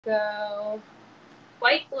So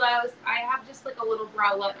white gloves. I have just like a little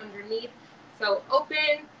bralette underneath. So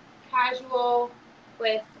open, casual,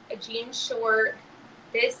 with a jean short.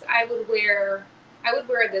 This I would wear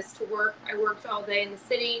this to work. I worked all day in the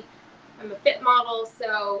city. I'm a fit model,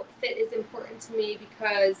 so fit is important to me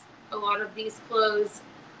because a lot of these clothes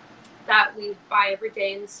that we buy every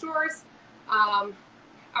day in the stores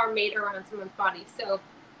are made around someone's body. So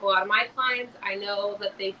a lot of my clients, I know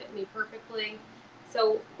that they fit me perfectly.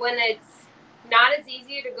 So when it's not as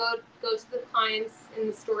easy to go to the clients in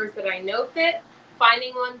the stores that I know fit,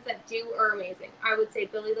 finding ones that do are amazing. I would say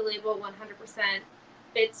Billie the Label 100%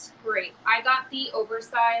 fits great. I got the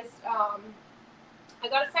oversized. I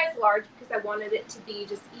got a size large because I wanted it to be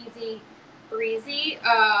just easy, breezy.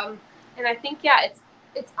 And I think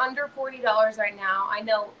it's under $40 right now.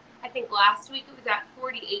 I think last week it was at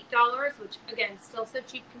 $48, which again still so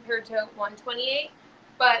cheap compared to $128,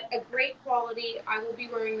 but a great quality. I will be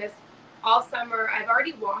wearing this all summer. I've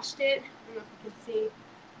already washed it. I don't know if you can see.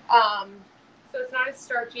 So it's not as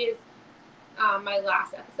starchy as my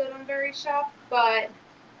last episode on Very Shop, but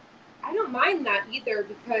I don't mind that either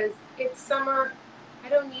because it's summer. I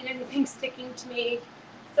don't need anything sticking to me.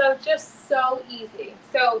 So just so easy.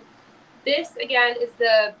 So this again is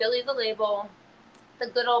the Billie the Label, the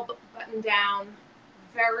Goodall button down.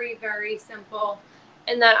 Very, very simple.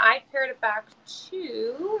 And then I paired it back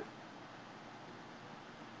to